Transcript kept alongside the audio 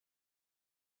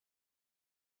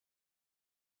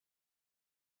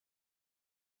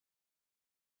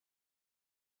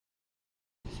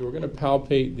So we're going to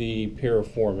palpate the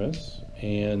piriformis,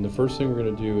 and the first thing we're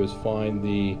going to do is find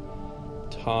the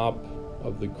top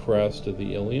of the crest of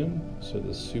the ilium, so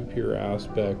the superior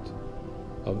aspect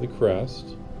of the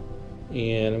crest,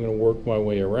 and I'm going to work my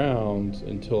way around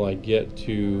until I get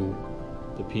to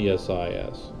the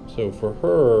psis. So for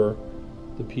her,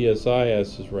 the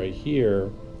psis is right here,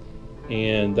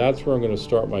 and that's where I'm going to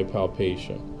start my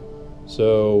palpation.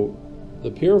 So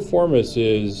the piriformis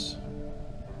is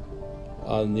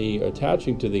on the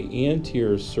attaching to the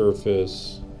anterior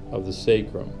surface of the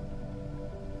sacrum.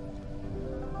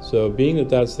 So being that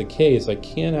that's the case, I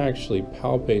can't actually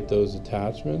palpate those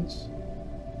attachments.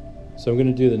 So I'm going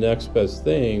to do the next best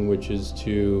thing, which is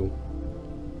to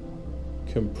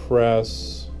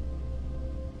compress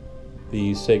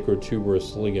the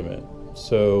sacrotuberous ligament.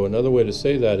 So another way to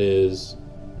say that is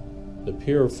the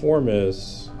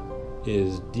piriformis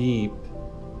is deep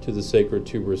to the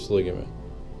sacrotuberous ligament.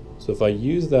 So if I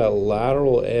use that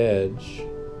lateral edge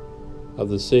of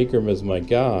the sacrum as my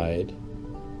guide,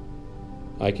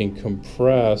 I can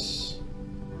compress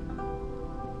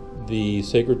the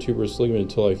sacrotuberous ligament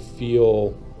until I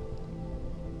feel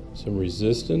some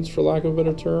resistance, for lack of a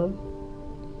better term.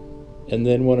 And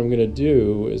then what I'm going to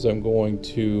do is I'm going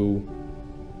to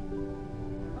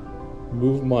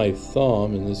move my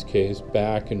thumb, in this case,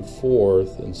 back and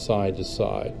forth and side to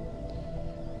side.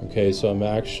 Okay, so I'm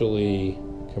actually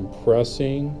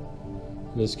compressing,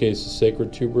 in this case, the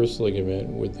sacrotuberous ligament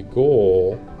with the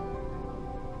goal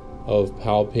of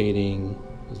palpating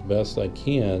as best I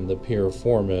can the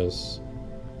piriformis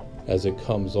as it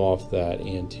comes off that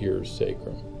anterior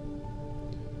sacrum.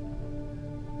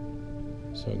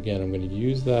 So again, I'm going to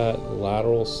use that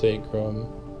lateral sacrum,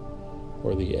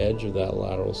 or the edge of that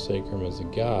lateral sacrum, as a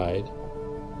guide.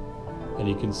 And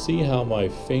you can see how my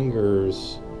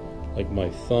fingers, like my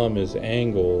thumb, is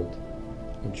angled.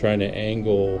 I'm trying to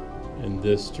angle in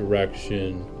this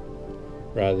direction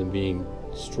rather than being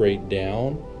straight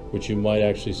down, which you might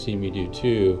actually see me do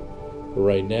too. But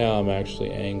right now I'm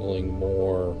actually angling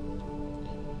more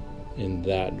in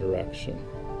that direction.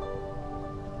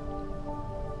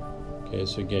 Okay,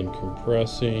 so again,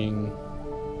 compressing.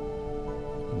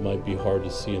 It might be hard to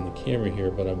see in the camera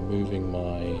here, but I'm moving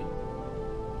my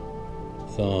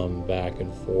thumb back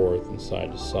and forth and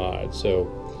side to side. So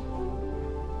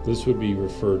this would be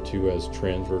referred to as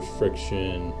transverse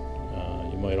friction.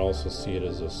 You might also see it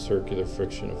as a circular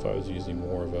friction if I was using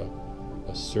more of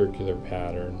a circular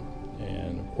pattern.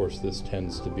 And of course this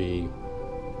tends to be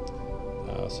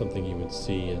something you would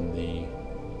see in the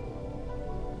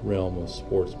realm of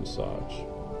sports massage.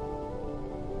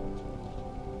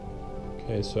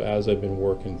 Okay, so as I've been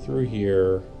working through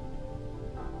here,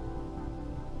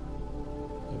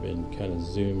 I've been kind of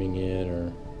zooming in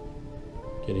or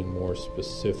getting more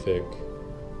specific,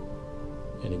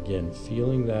 and again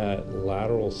feeling that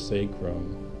lateral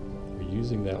sacrum, or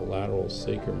using that lateral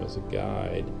sacrum as a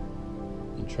guide,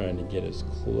 and trying to get as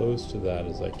close to that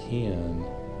as I can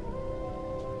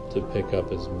to pick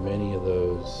up as many of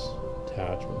those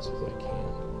attachments as I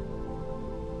can.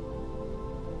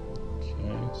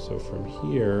 Okay, so from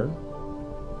here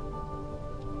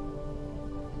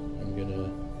I'm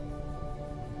gonna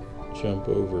jump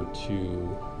over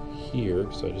to here,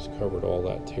 because I just covered all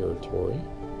that territory.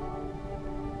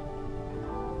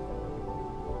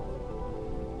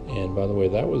 And by the way,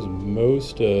 that was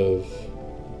most of,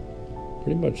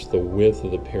 pretty much the width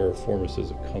of the piriformis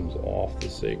as it comes off the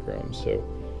sacrum. So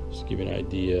just to give you an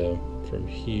idea, from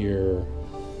here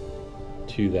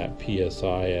to that psis,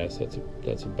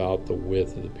 that's about the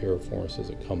width of the piriformis as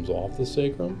it comes off the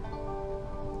sacrum.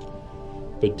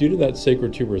 But due to that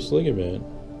sacrotuberous ligament,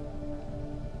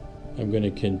 I'm going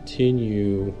to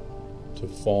continue to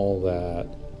follow that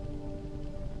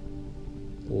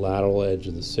lateral edge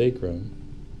of the sacrum,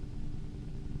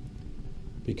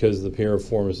 because the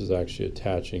piriformis is actually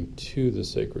attaching to the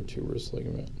sacrotuberous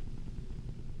ligament.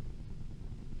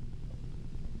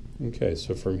 Okay,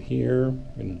 so from here,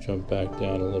 I'm going to jump back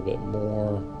down a little bit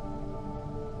more.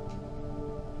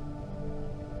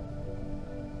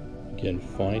 Again,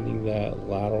 finding that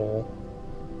lateral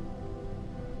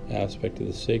aspect of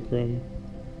the sacrum,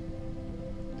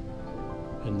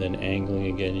 and then angling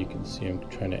again. You can see I'm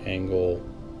trying to angle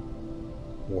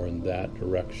more in that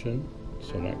direction,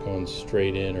 so I'm not going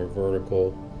straight in or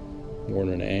vertical, more in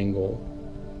an angle.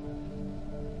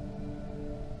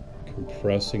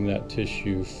 Compressing that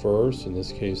tissue first, in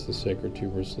this case the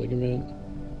sacrotuberous ligament,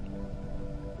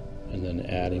 and then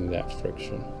adding that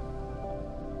friction.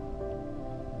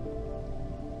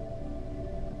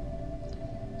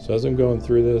 So as I'm going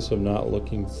through this, I'm not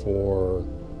looking for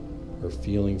or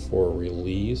feeling for a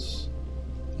release.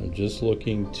 I'm just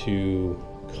looking to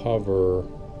cover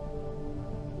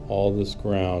all this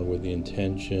ground with the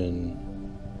intention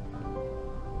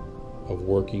of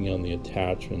working on the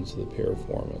attachments of the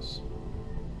piriformis.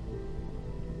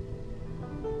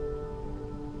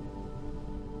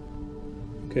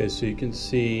 Okay, so you can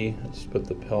see, I just put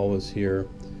the pelvis here,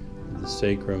 the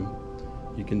sacrum.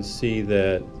 You can see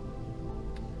that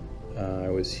I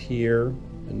was here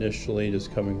initially,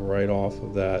 just coming right off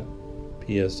of that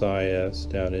psis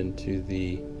down into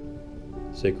the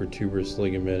sacrotuberous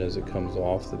ligament as it comes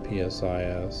off the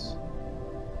psis.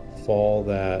 Follow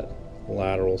that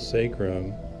lateral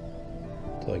sacrum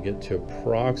until I get to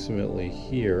approximately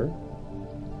here,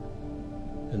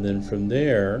 and then from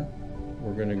there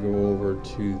we're going to go over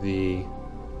to the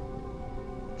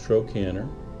trochanter,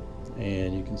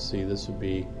 and you can see this would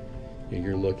be,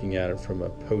 you're looking at it from a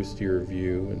posterior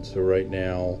view, and so right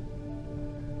now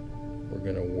we're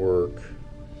going to work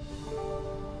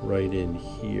right in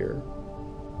here.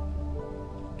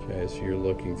 Okay, so you're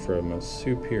looking from a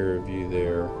superior view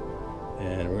there,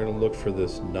 and we're going to look for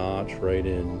this notch right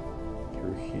in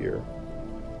through here,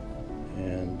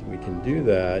 and we can do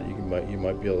that. You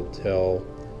might be able to tell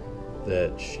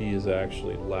that she is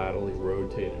actually laterally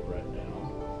rotated right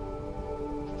now,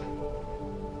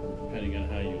 depending on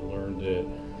how you learned it,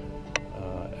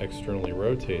 externally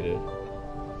rotated.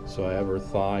 So I have her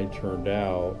thigh turned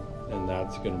out, and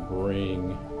that's going to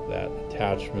bring that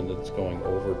attachment that's going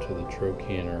over to the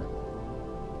trochanter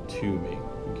to me.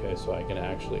 Okay, so I can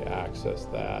actually access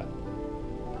that,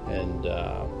 and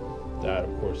that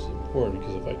of course is important,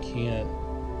 because if I can't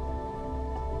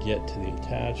get to the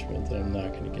attachment, then I'm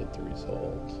not going to get the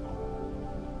result.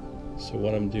 So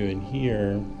what I'm doing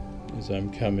here is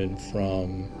I'm coming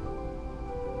from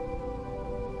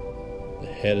the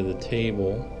head of the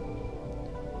table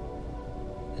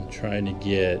and trying to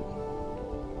get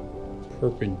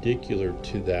perpendicular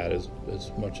to that as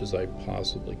much as I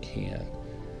possibly can.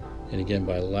 And again,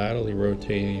 by laterally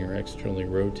rotating or externally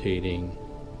rotating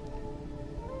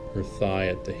her thigh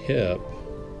at the hip,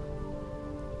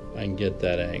 I can get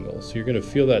that angle. So you're going to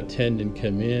feel that tendon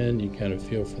come in, you kind of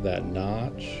feel for that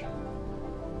notch,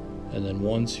 and then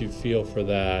once you feel for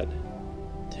that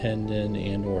tendon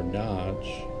and or notch,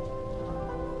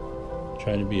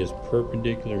 trying to be as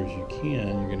perpendicular as you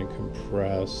can, you're going to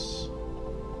compress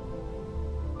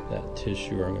that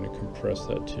tissue, or I'm going to compress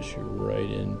that tissue right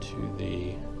into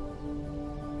the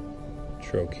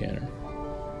trochanter.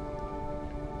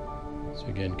 So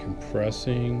again,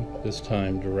 compressing, this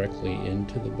time directly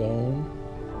into the bone.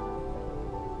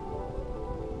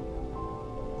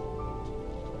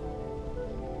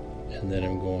 And then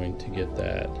I'm going to get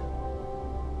that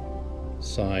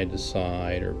side to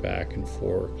side or back and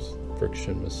forth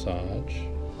friction massage.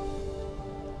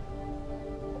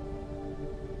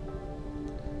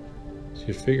 So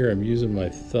you figure I'm using my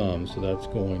thumb, so that's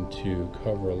going to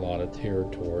cover a lot of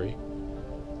territory.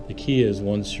 The key is,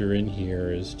 once you're in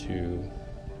here, is to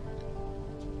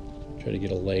try to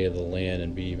get a lay of the land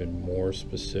and be even more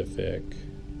specific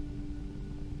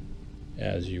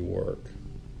as you work.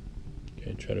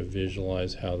 Okay, try to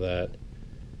visualize how that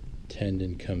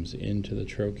tendon comes into the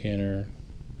trochanter.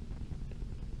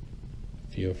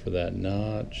 Feel for that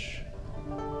notch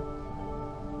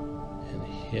and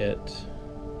hit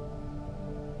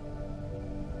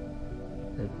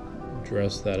or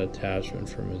address that attachment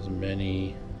from as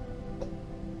many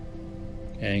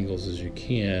angles as you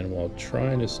can, while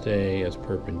trying to stay as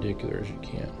perpendicular as you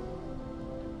can.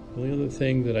 The only other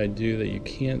thing that I do that you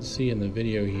can't see in the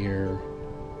video here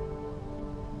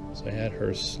is I had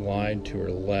her slide to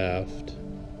her left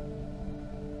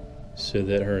so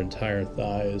that her entire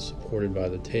thigh is supported by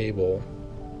the table,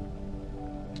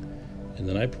 and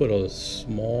then I put a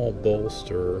small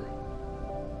bolster,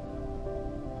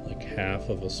 like half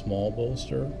of a small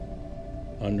bolster,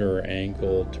 under her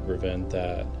ankle to prevent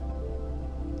that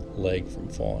leg from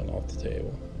falling off the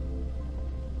table.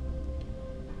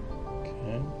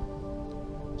 Okay,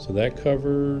 so that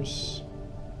covers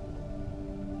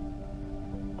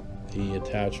the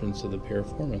attachments of the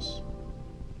piriformis.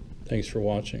 Thanks for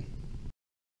watching.